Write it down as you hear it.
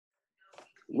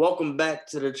Welcome back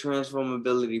to the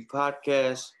Transformability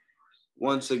Podcast.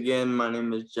 Once again, my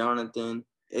name is Jonathan,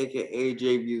 aka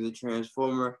JV the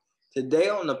Transformer. Today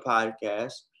on the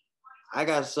podcast, I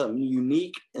got something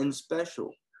unique and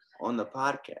special on the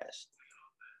podcast.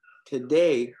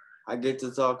 Today, I get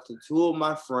to talk to two of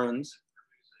my friends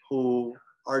who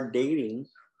are dating,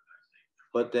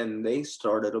 but then they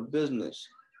started a business.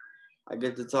 I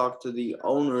get to talk to the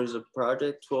owners of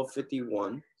Project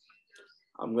 1251.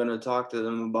 I'm going to talk to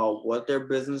them about what their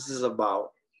business is about,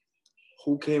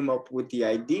 who came up with the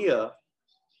idea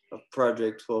of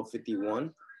Project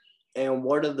 1251, and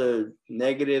what are the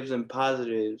negatives and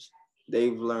positives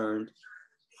they've learned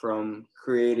from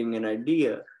creating an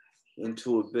idea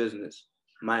into a business.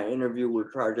 My interview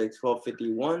with Project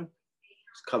 1251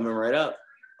 is coming right up.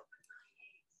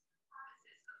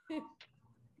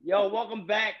 Yo, welcome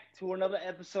back to another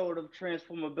episode of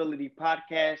Transformability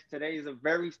Podcast. Today is a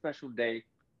very special day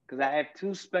because I have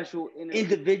two special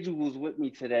individuals with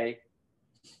me today.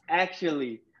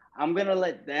 Actually, I'm going to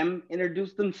let them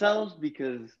introduce themselves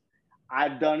because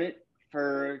I've done it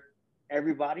for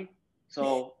everybody.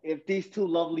 So if these two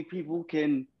lovely people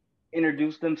can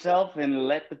introduce themselves and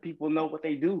let the people know what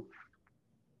they do.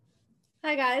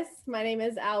 Hi guys, my name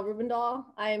is Al Rubendahl.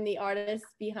 I am the artist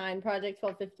behind Project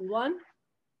 1251.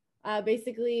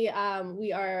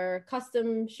 We are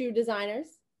custom shoe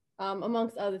designers,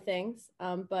 amongst other things,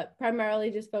 but primarily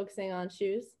just focusing on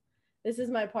shoes. This is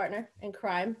my partner in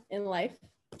crime in life.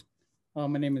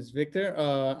 My name is Victor.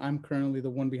 I'm currently the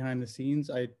one behind the scenes.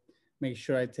 I make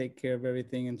sure I take care of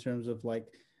everything in terms of like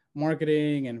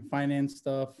marketing and finance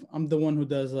stuff. I'm the one who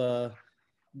does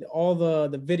all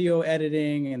the video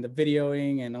editing and the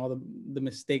videoing and all the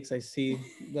mistakes I see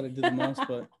that I do the most,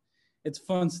 but it's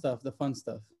fun stuff, the fun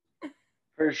stuff.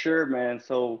 For sure, man.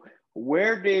 So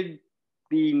where did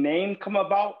the name come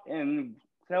about? And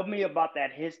tell me about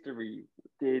that history.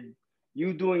 Did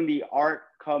you doing the art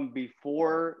come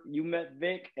before you met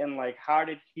Vic? And like, how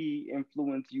did he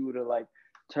influence you to like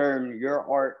turn your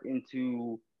art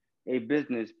into a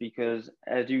business? Because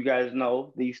as you guys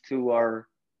know, these two are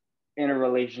in a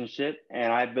relationship.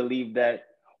 And I believe that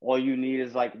all you need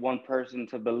is like one person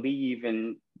to believe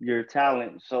in your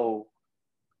talent. So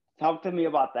talk to me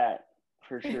about that.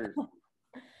 For sure.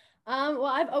 Well,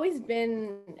 I've always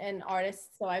been an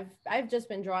artist, so I've just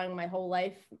been drawing my whole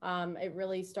life. It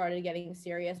really started getting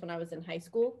serious when I was in high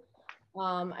school.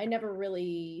 I never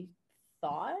really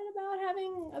thought about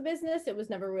having a business. It was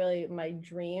never really my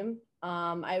dream.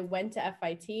 I went to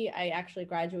FIT. I actually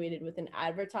graduated with an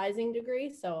advertising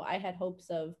degree, so I had hopes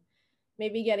of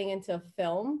maybe getting into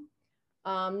film.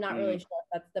 Not really sure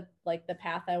if that's the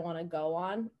path I want to go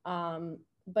on.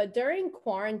 But during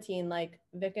quarantine, like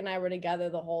Vic and I were together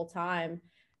the whole time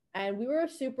and we were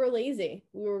super lazy.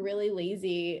 We were really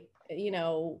lazy,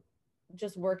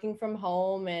 just working from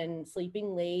home and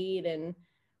sleeping late and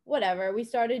whatever. We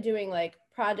started doing like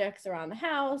projects around the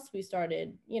house. We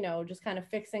started, just kind of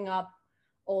fixing up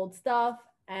old stuff.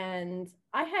 And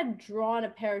I had drawn a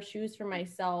pair of shoes for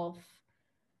myself,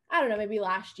 I don't know, maybe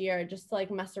last year, just to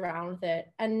like mess around with it.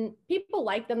 And people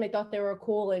liked them. They thought they were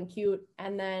cool and cute.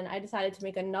 And then I decided to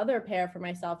make another pair for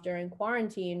myself during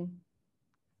quarantine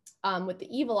with the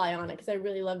evil eye on it because I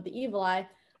really love the evil eye.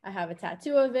 I have a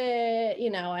tattoo of it.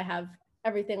 I have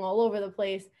everything all over the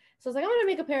place. So I was like, I'm going to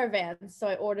make a pair of Vans. So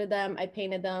I ordered them. I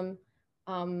painted them.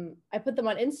 I put them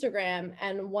on Instagram.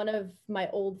 And one of my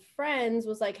old friends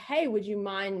was like, hey, would you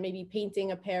mind maybe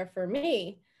painting a pair for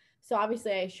me? So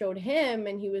obviously I showed him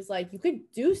and he was like, you could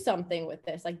do something with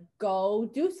this, like go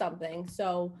do something.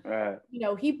 So,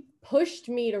 he pushed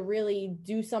me to really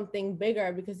do something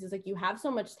bigger because he's like, you have so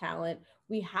much talent.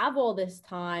 We have all this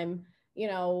time,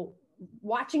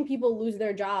 watching people lose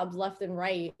their jobs left and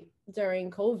right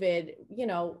during COVID,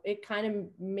 it kind of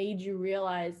made you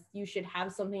realize you should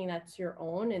have something that's your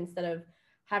own instead of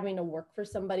having to work for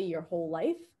somebody your whole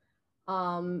life.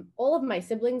 All of my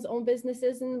siblings own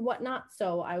businesses and whatnot.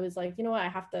 So I was like, you know what, I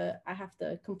have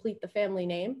to complete the family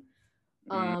name.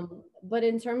 But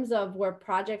in terms of where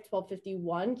Project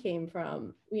 1251 came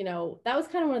from, that was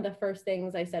kind of one of the first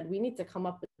things I said, we need to come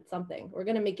up with something. We're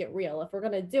going to make it real. If we're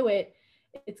going to do it,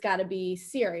 it's got to be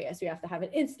serious. We have to have an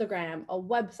Instagram, a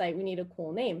website. We need a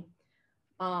cool name.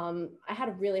 I had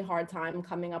a really hard time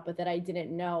coming up with it. I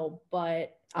didn't know,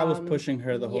 but I was pushing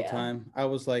her the whole time. I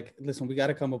was like, listen, we got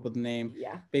to come up with a name.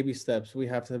 Yeah. Baby steps. We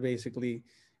have to basically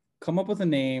come up with a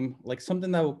name, like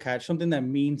something that will catch, something that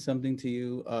means something to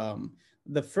you.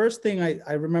 The first thing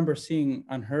I remember seeing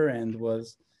on her end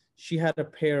was she had a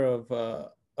pair of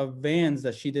Vans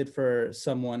that she did for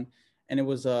someone, and it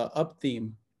was a Up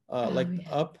theme,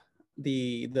 Up,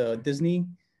 the Disney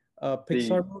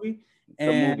Pixar movie. The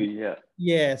And movie, yeah.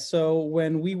 yeah, so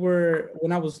when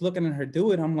I was looking at her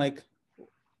do it, I'm like,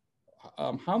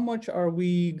 how much are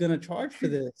we gonna charge for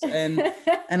this? And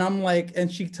I'm like,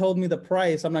 and she told me the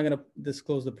price. I'm not gonna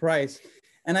disclose the price.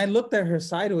 And I looked at her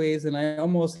sideways, and I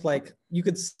almost like you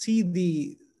could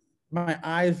see my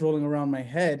eyes rolling around my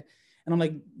head, and I'm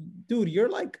like, dude, you're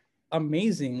like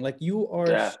amazing. Like you are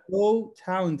Yeah. so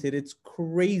talented. It's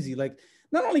crazy. Like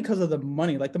not only because of the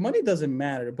money, like the money doesn't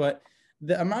matter, but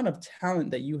the amount of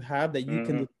talent that you have that you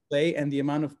can display, and the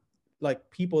amount of like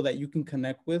people that you can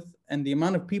connect with, and the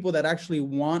amount of people that actually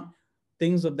want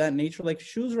things of that nature. Like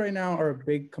shoes right now are a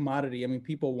big commodity. I mean,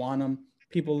 people want them.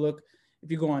 People look,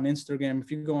 if you go on Instagram,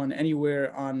 if you go on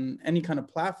anywhere on any kind of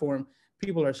platform,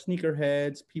 people are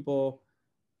sneakerheads. People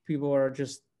are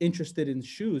just interested in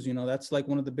shoes. You know, that's like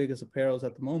one of the biggest apparels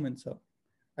at the moment. So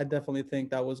I definitely think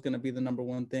that was going to be the number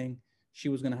one thing she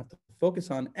was going to have to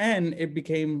focus on. And it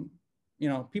became, you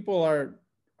know, people are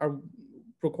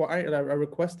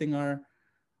requesting our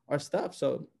stuff.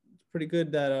 So it's pretty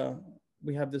good that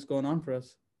we have this going on for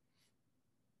us.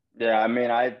 Yeah, I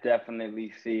mean, I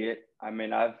definitely see it. I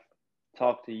mean, I've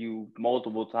talked to you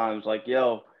multiple times, like,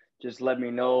 yo, just let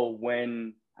me know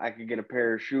when I could get a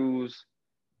pair of shoes.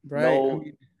 Right. I No,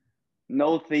 mean,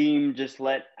 no theme, just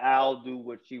let Al do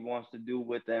what she wants to do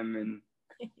with them. And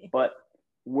but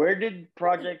where did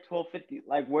Project 1250,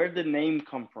 like, where did the name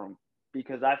come from?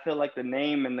 Because I feel like the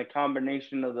name and the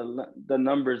combination of the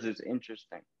numbers is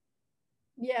interesting.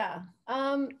 Yeah.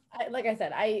 Like I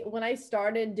said, when I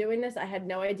started doing this, I had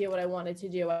no idea what I wanted to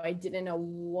do. I didn't know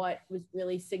what was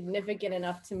really significant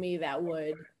enough to me that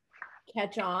would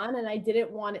catch on, and I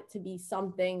didn't want it to be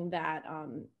something that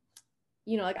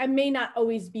you know, like I may not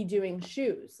always be doing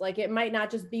shoes. Like it might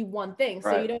not just be one thing. So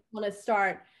Right. you don't want to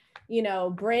start, you know,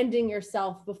 branding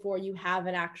yourself before you have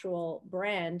an actual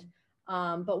brand.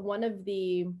 But one of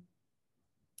the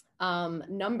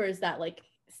numbers that like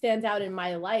stands out in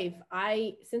my life,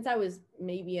 since I was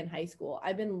maybe in high school,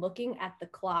 I've been looking at the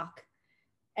clock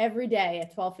every day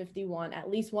at 12:51, at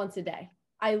least once a day.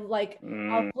 I'll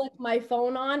flick my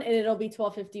phone on and it'll be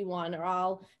 12:51, or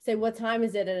I'll say, what time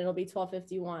is it? And it'll be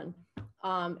 12:51.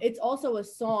 It's also a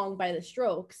song by The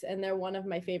Strokes, and they're one of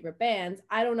my favorite bands.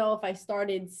 I don't know if I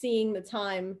started seeing the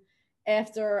time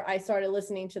after I started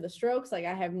listening to The Strokes. Like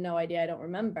I have no idea. I don't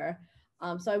remember.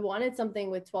 So I wanted something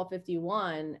with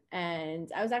 12:51,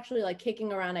 and I was actually like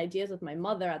kicking around ideas with my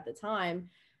mother at the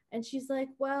time. And she's like,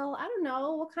 well, I don't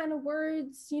know, what kind of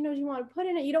words, you know, do you want to put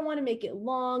in it? You don't want to make it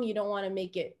long. You don't want to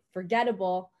make it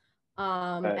forgettable.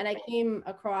 And I came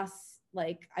across,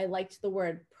 like, I liked the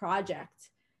word project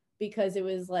because it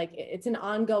was like, it's an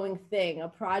ongoing thing. A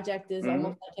project is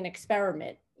almost like an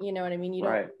experiment. You know what I mean? You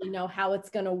don't really know how it's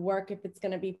going to work, if it's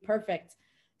going to be perfect.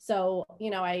 So,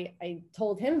 you know, I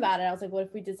told him about it. I was like, what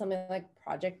if we did something like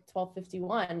Project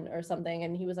 12:51 or something?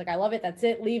 And he was like, I love it. That's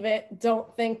it. Leave it.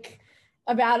 Don't think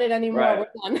about it anymore. Right.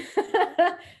 We're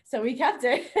done. So we kept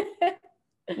it.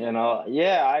 You know,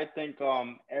 yeah, I think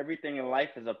everything in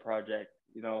life is a project.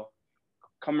 You know,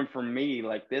 coming from me,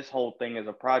 like this whole thing is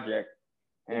a project.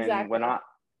 And Exactly. when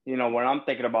I'm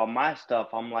thinking about my stuff,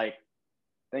 I'm like,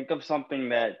 think of something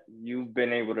that you've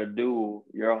been able to do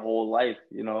your whole life.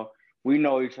 You know, we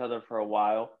know each other for a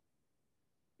while,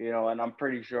 you know, and I'm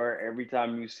pretty sure every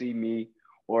time you see me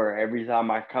or every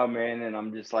time I come in and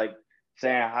I'm just like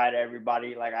saying hi to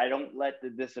everybody, like I don't let the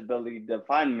disability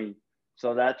define me.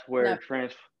 So that's where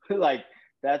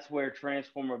that's where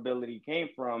transformability came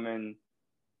from. And,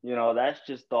 you know, that's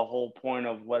just the whole point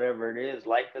of whatever it is.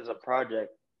 Life is a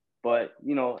project. But,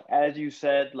 you know, as you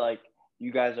said, like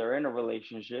you guys are in a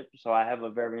relationship. So I have a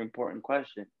very important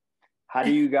question. How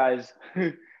do you guys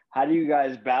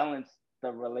balance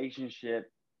the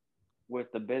relationship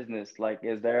with the business? Like,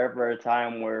 is there ever a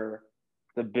time where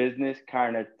the business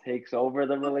kind of takes over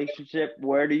the relationship?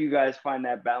 Where do you guys find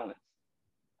that balance?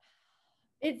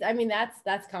 I mean,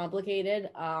 that's complicated.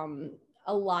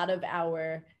 A lot of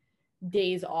our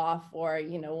days off, or,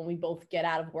 you know, when we both get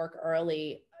out of work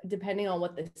early, depending on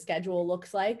what the schedule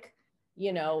looks like,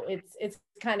 you know, it's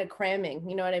kind of cramming,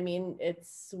 you know what I mean?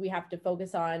 We have to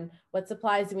focus on what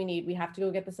supplies do we need. We have to go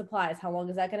get the supplies. How long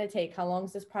is that going to take? How long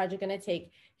is this project going to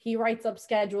take? He writes up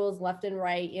schedules left and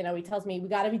right. You know, he tells me we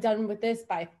got to be done with this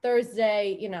by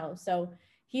Thursday, you know, so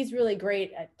he's really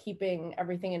great at keeping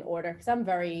everything in order, because I'm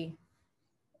very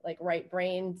like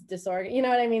right-brained disorder, you know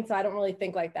what I mean? So I don't really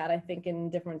think like that. I think in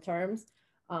different terms.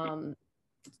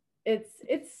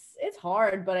 It's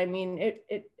hard, but I mean,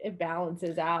 it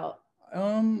balances out.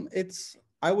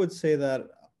 I would say that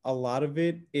a lot of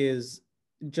it is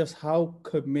just how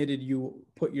committed you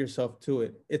put yourself to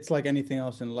it. It's like anything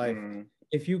else in life.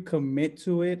 if you commit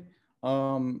to it,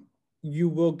 you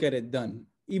will get it done.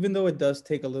 Even though it does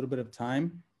take a little bit of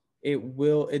time, it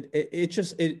will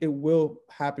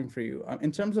happen for you.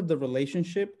 In terms of the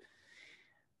relationship,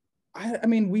 I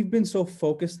mean, we've been so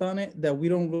focused on it that we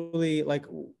don't really like,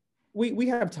 we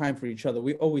have time for each other.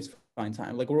 We always find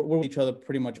time. Like we're with each other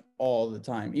pretty much all the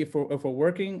time. If we're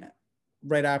working,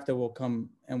 right after we'll come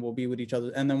and we'll be with each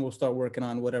other, and then we'll start working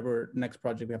on whatever next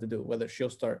project we have to do, whether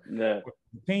she'll start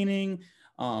painting.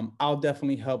 I'll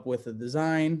definitely help with the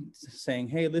design, saying,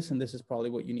 hey, listen, this is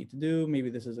probably what you need to do. Maybe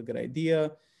this is a good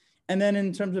idea. And then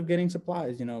in terms of getting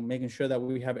supplies, you know, making sure that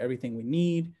we have everything we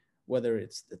need, whether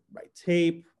it's the right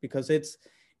tape, because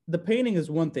the painting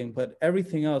is one thing, but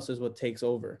everything else is what takes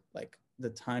over. Like the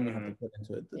time you have to put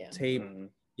into it, the tape,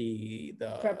 the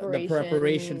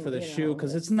preparation for the shoe,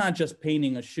 because it's not just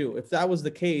painting a shoe. If that was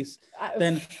the case,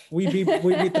 then we'd be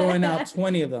throwing out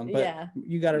 20 of them. But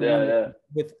you got to remember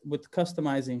with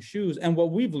customizing shoes, and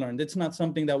what we've learned, it's not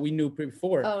something that we knew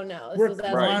before. Oh no, we're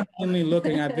constantly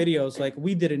looking at videos. Like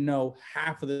we didn't know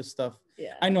half of this stuff.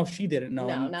 I know she didn't know.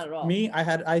 No, not at all. Me,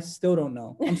 I still don't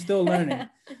know. I'm still learning.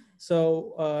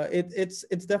 So it's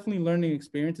definitely learning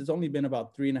experience. It's only been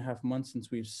about 3.5 months since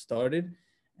we've started.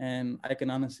 And I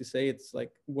can honestly say it's like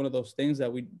one of those things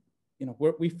that we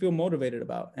feel motivated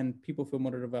about, and people feel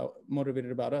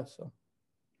motivated about us. So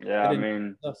yeah, I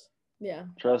mean,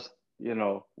 trust,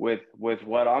 with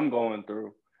what I'm going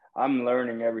through, I'm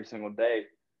learning every single day.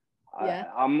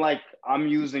 I'm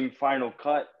using Final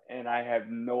Cut, and I have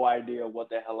no idea what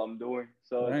the hell I'm doing.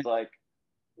 So It's like,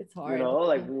 it's hard.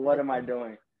 Like what am I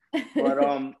doing?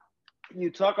 But you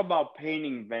talk about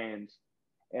painting Vans,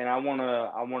 and I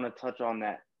wanna touch on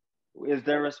that. Is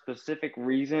there a specific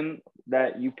reason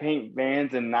that you paint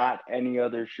Vans and not any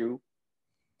other shoe?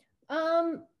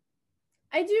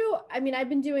 I do. I mean, I've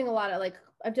been doing a lot of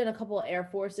I've done a couple of Air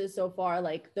Forces so far.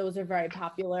 Like those are very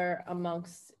popular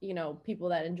amongst, people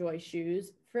that enjoy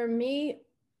shoes. For me,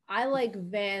 I like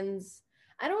Vans.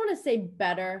 I don't want to say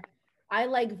better. I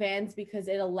like Vans because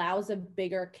it allows a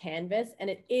bigger canvas, and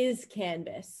it is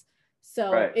canvas.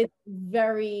 So It's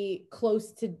very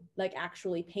close to like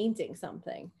actually painting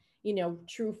something.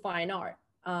 True fine art.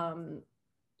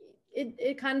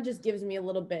 It kind of just gives me a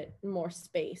little bit more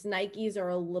space. Nikes are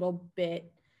a little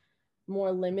bit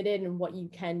more limited in what you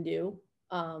can do.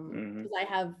 Because I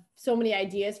have so many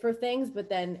ideas for things, but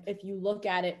then if you look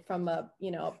at it from a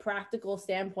practical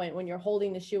standpoint, when you're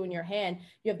holding the shoe in your hand,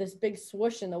 you have this big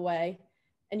swoosh in the way,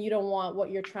 and you don't want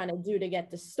what you're trying to do to get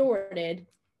distorted.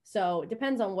 So it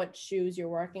depends on what shoes you're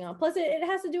working on. Plus it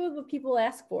has to do with what people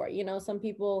ask for. Some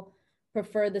people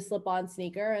prefer the slip-on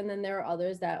sneaker, and then there are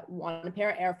others that want a pair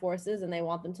of Air Forces and they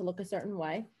want them to look a certain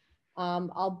way.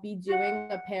 I'll be doing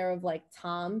a pair of like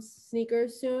Tom's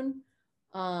sneakers soon.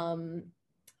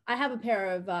 I have a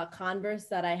pair of Converse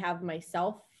that I have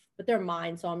myself, but they're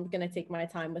mine, so I'm gonna take my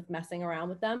time with messing around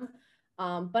with them.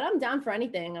 But I'm down for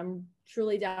anything. I'm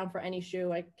truly down for any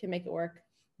shoe. I can make it work.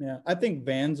 Yeah, I think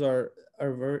Vans are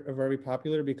very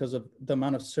popular because of the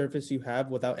amount of surface you have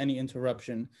without any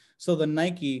interruption. So the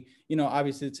Nike,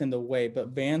 obviously it's in the way, but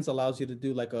Vans allows you to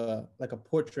do like a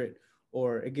portrait,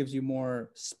 or it gives you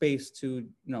more space to,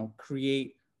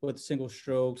 create with single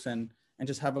strokes and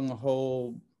just having a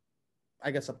whole,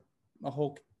 I guess, a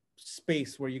whole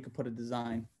space where you could put a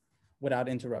design without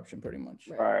interruption pretty much.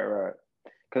 Right.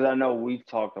 Because I know we've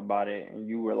talked about it, and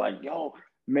you were like, yo,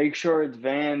 make sure it's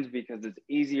Vans because it's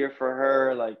easier for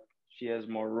her. Like she has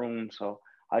more room. So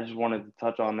I just wanted to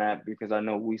touch on that because I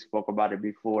know we spoke about it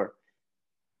before.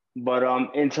 But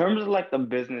in terms of like the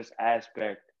business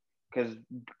aspect, because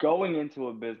going into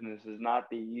a business is not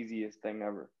the easiest thing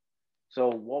ever. So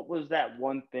what was that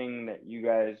one thing that you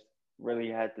guys really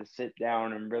had to sit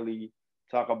down and really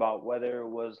talk about, whether it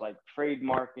was like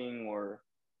trademarking or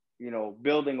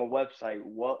building a website?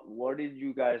 What did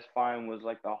you guys find was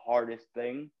like the hardest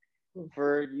thing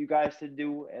for you guys to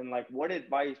do? And like, what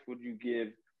advice would you give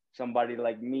somebody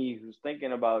like me who's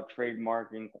thinking about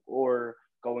trademarking or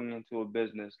going into a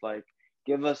business? Like,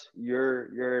 give us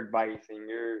your advice and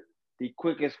the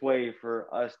quickest way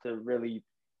for us to really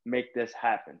make this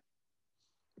happen.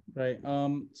 Right.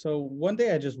 So one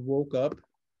day I just woke up,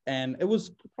 and it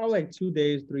was probably like 2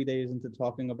 days, 3 days into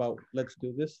talking about let's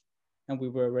do this. And we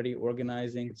were already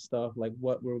organizing stuff, like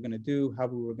what we were going to do, how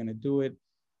we were going to do it.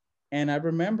 And I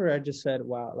remember I just said,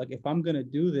 wow, like if I'm going to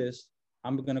do this,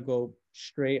 I'm going to go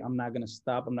straight. I'm not going to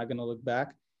stop. I'm not going to look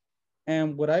back.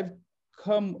 And what I've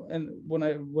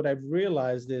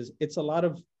realized is it's a lot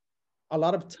of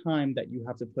time that you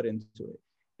have to put into it.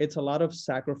 It's a lot of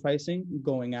sacrificing,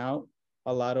 going out,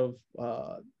 a lot of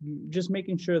just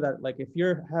making sure that like if you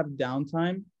have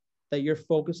downtime, that you're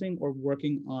focusing or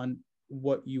working on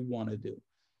what you want to do.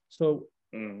 So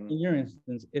in your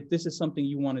instance, if this is something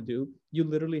you want to do, you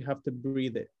literally have to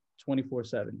breathe it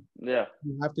 24/7. Yeah.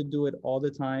 You have to do it all the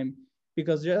time,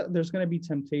 because there's going to be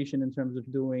temptation in terms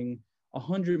of doing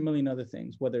 100 million other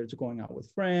things, whether it's going out with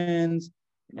friends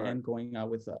and going out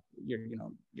with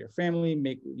your family,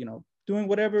 doing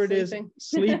whatever it is,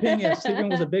 sleeping. Yeah, sleeping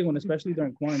was a big one, especially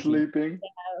during quarantine. Sleeping.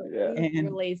 Yeah. And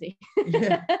we're lazy.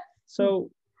 Yeah. So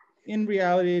in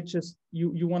reality, it's just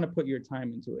you want to put your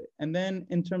time into it. And then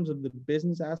in terms of the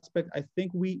business aspect, I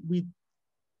think we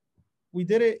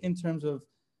did it in terms of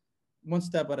one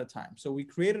step at a time. So we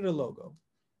created a logo,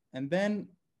 and then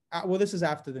this is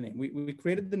after the name. We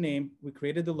created the name, we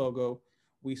created the logo,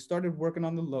 we started working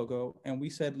on the logo, and we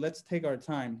said, let's take our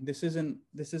time. This isn't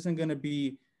going to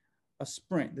be a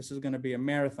sprint. This is going to be a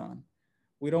marathon.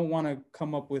 We don't want to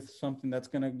come up with something that's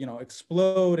going to,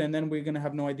 explode, and then we're going to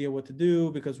have no idea what to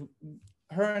do, because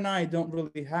her and I don't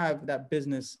really have that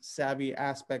business savvy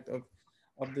aspect of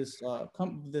this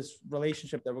this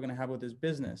relationship that we're going to have with this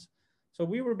business. So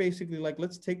we were basically like,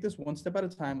 let's take this one step at a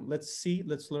time. Let's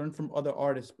learn from other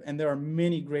artists. And there are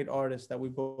many great artists that we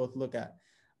both look at.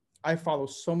 I follow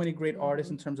so many great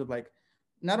artists in terms of like,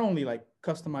 not only like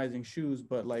customizing shoes,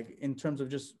 but like in terms of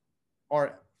just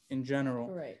art in general.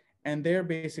 Right. And they're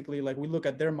basically like, we look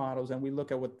at their models and we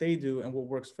look at what they do and what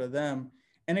works for them.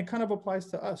 And it kind of applies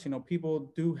to us.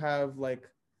 People do have like,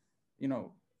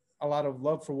 a lot of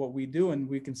love for what we do, and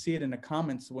we can see it in the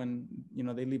comments when,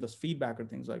 they leave us feedback or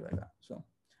things like that. So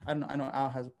I know Al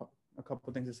has a couple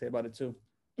of things to say about it too.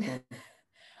 So.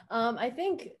 I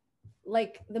think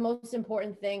like the most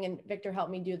important thing, and Victor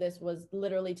helped me do this, was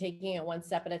literally taking it one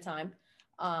step at a time.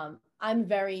 I'm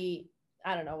very,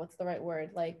 I don't know what's the right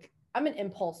word. Like, I'm an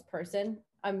impulse person.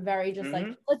 I'm very just like,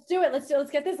 let's do it.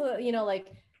 Let's get this, like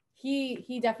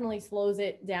he definitely slows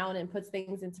it down and puts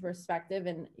things into perspective.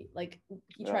 And like,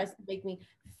 he tries to make me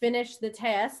finish the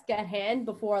task at hand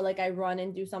before like I run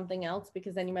and do something else,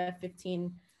 because then you might have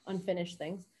 15 unfinished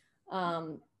things.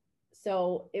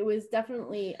 So it was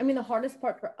definitely, the hardest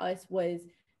part for us was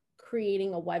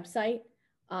creating a website.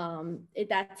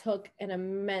 That took an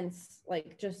immense,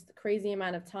 like just crazy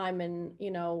amount of time. And,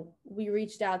 we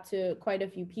reached out to quite a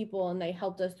few people and they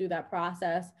helped us through that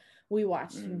process. We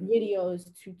watched videos,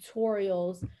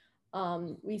 tutorials.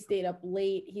 We stayed up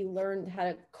late. He learned how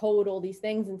to code all these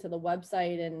things into the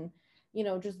website, and,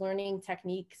 just learning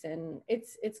techniques. And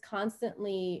it's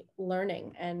constantly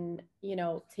learning and,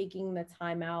 taking the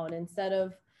time out instead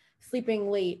of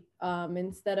sleeping late,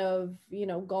 instead of,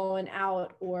 going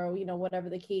out or, whatever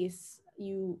the case,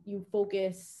 you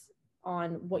focus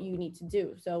on what you need to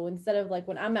do. So instead of like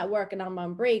when I'm at work and I'm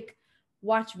on break,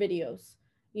 watch videos,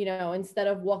 instead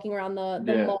of walking around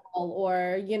the mall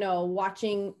or,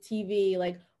 watching TV,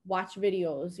 like watch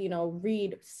videos,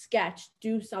 read, sketch,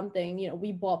 do something.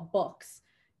 We bought books,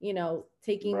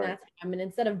 taking that time. And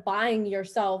instead of buying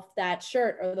yourself that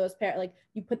shirt or those pair, like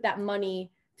you put that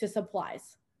money to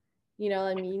supplies.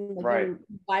 Like you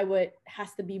buy what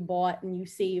has to be bought and you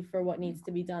save for what needs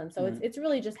to be done. So it's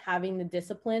really just having the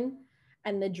discipline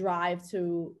and the drive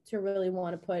to really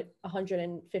want to put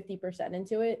 150%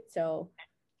 into it. So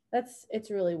it's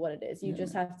really what it is. You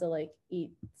just have to like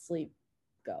eat, sleep,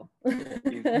 go.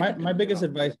 my biggest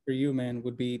advice for you, man,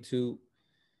 would be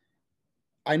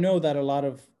I know that a lot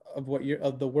of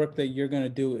the work that you're going to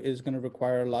do is going to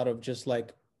require a lot of just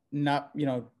like, not,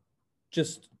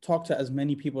 just talk to as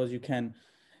many people as you can.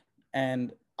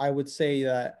 And I would say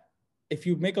that if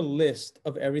you make a list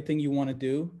of everything you want to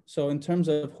do, so in terms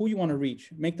of who you want to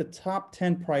reach, make the top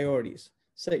 10 priorities,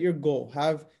 set your goal,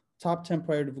 have top 10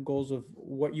 priority goals of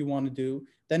what you want to do,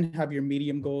 then have your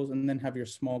medium goals, and then have your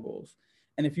small goals.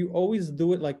 And if you always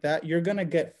do it like that, you're going to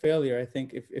get failure. I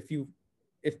think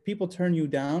if people turn you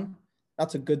down,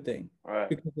 that's a good thing, right?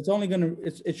 Because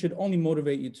it should only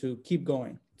motivate you to keep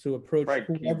going, to approach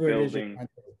whoever it is.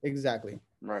 Exactly.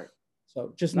 Right.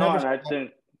 So just no, never. And I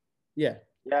think. Yeah.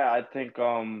 Yeah, I think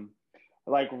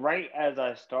like right as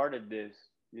I started this,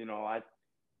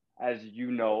 as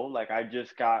like I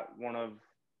just got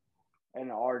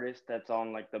an artist that's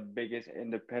on like the biggest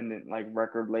independent like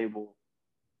record label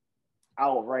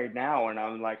out right now, and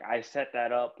I'm like, I set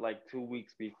that up like 2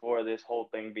 weeks before this whole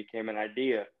thing became an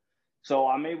idea. So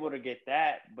I'm able to get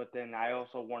that, but then I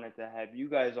also wanted to have you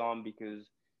guys on because,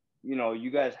 you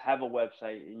guys have a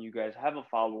website and you guys have a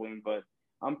following, but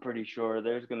I'm pretty sure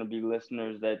there's going to be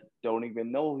listeners that don't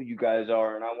even know who you guys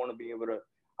are. And I want to be able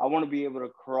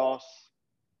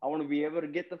to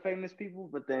get the famous people,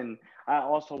 but then I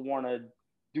also want to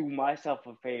do myself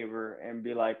a favor and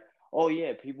be like, oh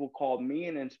yeah, people called me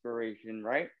an inspiration,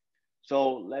 right?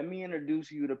 So let me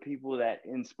introduce you to people that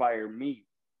inspire me,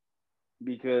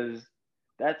 because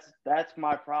that's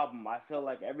my problem. I feel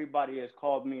like everybody has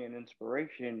called me an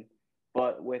inspiration,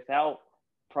 but without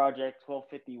Project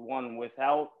 1251,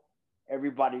 without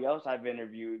everybody else I've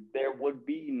interviewed, there would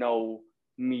be no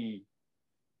me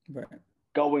Right.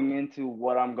 going into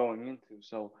what I'm going into.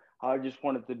 So I just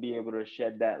wanted to be able to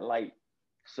shed that light.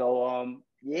 So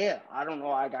yeah, I don't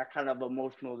know. I got kind of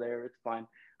emotional there. It's fine.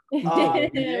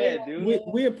 Yeah, dude.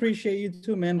 We appreciate you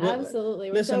too, man. Absolutely.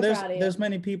 We're Listen, so proud of you. there's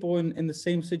many people in the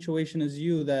same situation as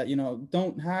you that, you know,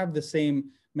 don't have the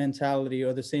same mentality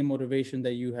or the same motivation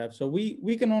that you have. So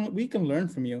we can learn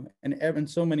from you in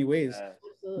so many ways.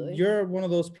 Absolutely. You're one of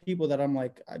those people that I'm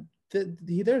like,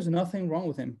 there's nothing wrong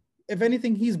with him. If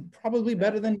anything, he's probably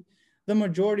better than the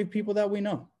majority of people that we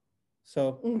know.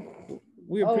 So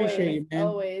we appreciate you, man.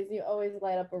 Always. You always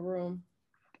light up a room.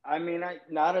 I mean,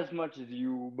 not as much as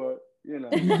you, but you know,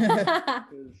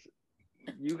 'cause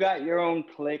you got your own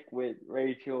clique with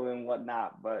Rachel and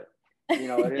whatnot. But you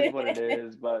know, it is what it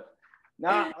is. But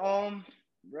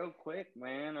real quick,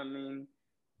 man. I mean,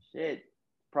 shit.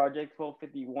 Project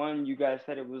 1251. You guys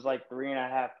said it was like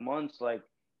 3.5 months. Like,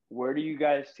 where do you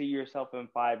guys see yourself in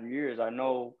 5 years? I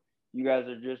know you guys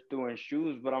are just doing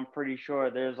shoes, but I'm pretty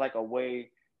sure there's like a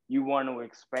way you want to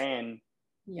expand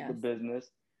the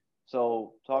business.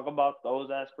 So talk about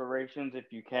those aspirations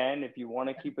if you can. If you want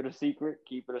to keep it a secret,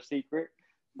 keep it a secret.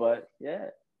 But yeah.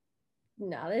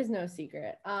 No, there's no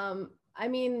secret. I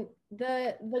mean,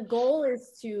 the goal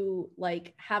is to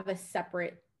like have a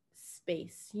separate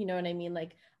space. You know what I mean?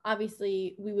 Like,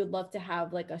 obviously, we would love to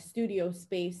have like a studio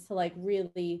space to like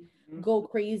really go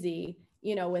crazy,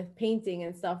 you know, with painting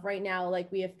and stuff. Right now, like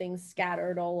we have things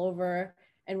scattered all over,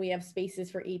 and we have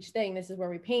spaces for each thing. This is where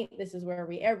we paint. This is where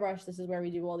we airbrush. This is where we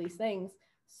do all these things.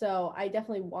 So I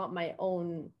definitely want my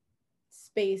own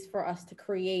space for us to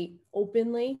create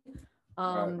openly.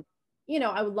 You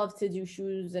know, I would love to do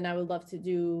shoes, and I would love to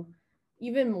do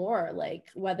even more, like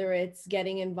whether it's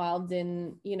getting involved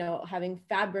in, you know, having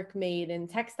fabric made and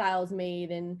textiles made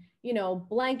and, you know,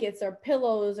 blankets or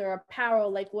pillows or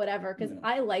apparel, like whatever. Because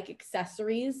I like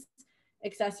accessories.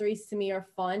 Accessories to me are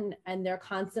fun, and they're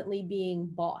constantly being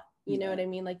bought. You know what I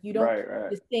mean? Like you don't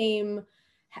the same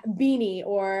beanie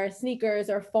or sneakers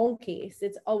or phone case.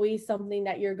 It's always something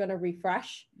that you're going to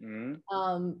refresh.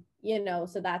 You know,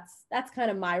 so that's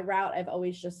kind of my route.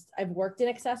 I've worked in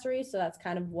accessories, so that's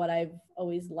kind of what I've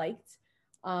always liked.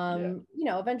 You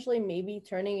know, eventually maybe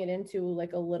turning it into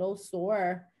like a little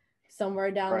store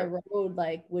somewhere down the road,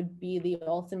 like would be the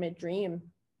ultimate dream.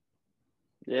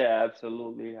 Yeah,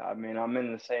 absolutely. I mean, I'm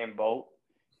in the same boat.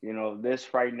 You know,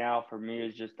 this right now for me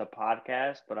is just a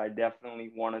podcast, but I definitely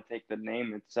want to take the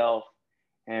name itself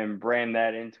and brand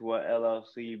that into a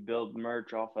LLC, build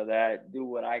merch off of that, do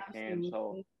what I can. Absolutely.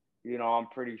 So, you know, I'm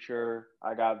pretty sure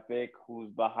I got Vic who's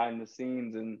behind the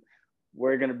scenes, and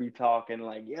we're going to be talking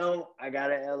like, yo, I got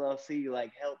an LLC,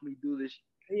 like help me do this.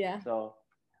 Yeah. So,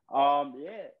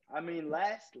 yeah, I mean,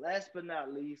 last but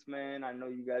not least, man, I know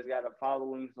you guys got a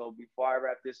following. So before I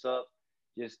wrap this up,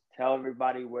 just tell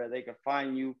everybody where they can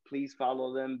find you. Please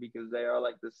follow them because they are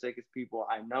like the sickest people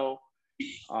I know.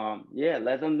 Yeah,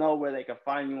 let them know where they can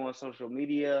find you on social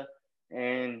media.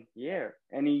 And yeah,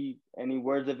 any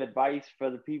words of advice for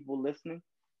the people listening?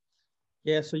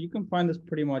 Yeah, so you can find us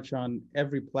pretty much on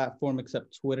every platform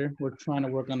except Twitter. We're trying to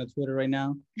work on the Twitter right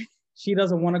now. She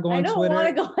doesn't want to go on Twitter.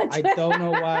 I don't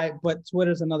know why, but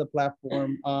Twitter's another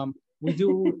platform. We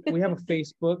have a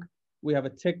Facebook, we have a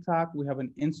TikTok, we have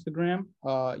an Instagram.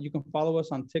 You can follow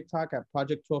us on TikTok at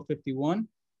Project 1251.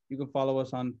 You can follow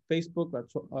us on Facebook at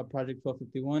Project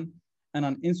 1251. And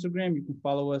on Instagram, you can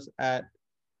follow us at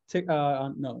Project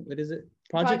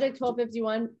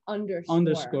 1251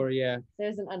 underscore. Yeah.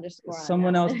 There's an underscore.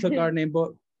 Someone else took our name,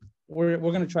 but we're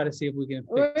gonna try to see if we can.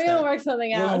 We're gonna work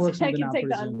something out. I can take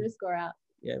the soon. Underscore out.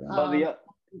 Yeah.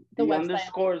 The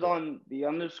underscores on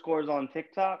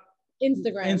TikTok.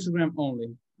 Instagram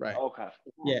only. Right. Okay.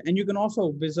 Yeah, and you can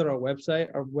also visit our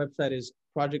website. Our website is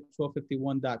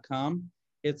project1251.com.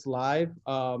 It's live.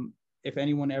 If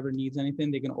anyone ever needs anything,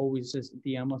 they can always just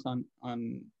DM us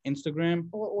on Instagram.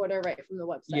 Or order right from the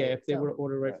website. Yeah, if they were to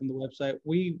order right from the website.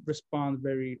 We respond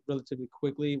relatively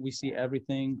quickly. We see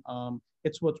everything.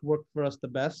 It's what's worked for us the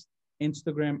best.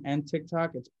 Instagram and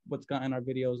TikTok, it's what's gotten our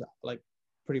videos like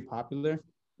pretty popular.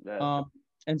 Yeah.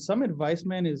 And some advice,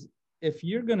 man, is if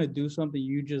you're going to do something,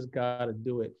 you just got to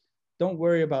do it. Don't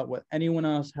worry about what anyone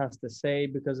else has to say,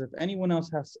 because if anyone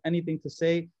else has anything to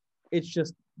say, it's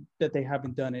just that they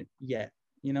haven't done it yet.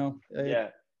 You know,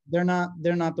 they're not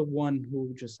the one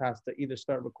who just has to either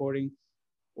start recording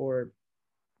or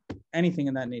anything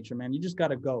in that nature, man. You just got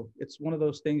to go. It's one of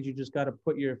those things you just got to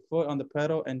put your foot on the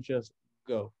pedal and just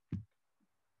go.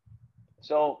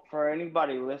 So for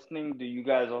anybody listening, do you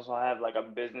guys also have like a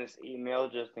business email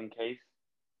just in case?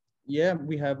 Yeah,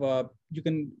 we have, you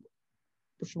can,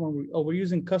 which one? We're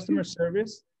using customer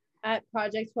service at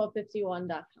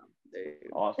project1251.com.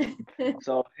 Awesome.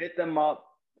 So hit them up.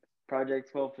 Project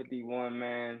 1251,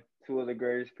 man. Two of the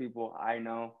greatest people I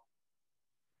know.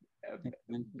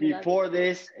 Before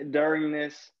this, during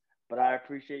this, but I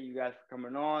appreciate you guys for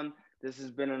coming on. This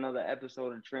has been another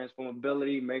episode of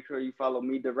Transformability. Make sure you follow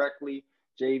me directly,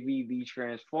 JV the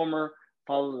Transformer.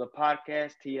 Follow the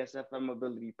podcast, TSFM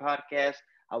Mobility Podcast.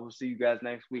 I will see you guys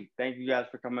next week. Thank you guys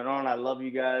for coming on. I love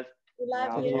you guys. We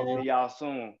love I'll you. talk to y'all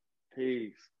soon.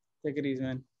 Peace. Take it easy,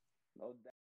 man. No doubt.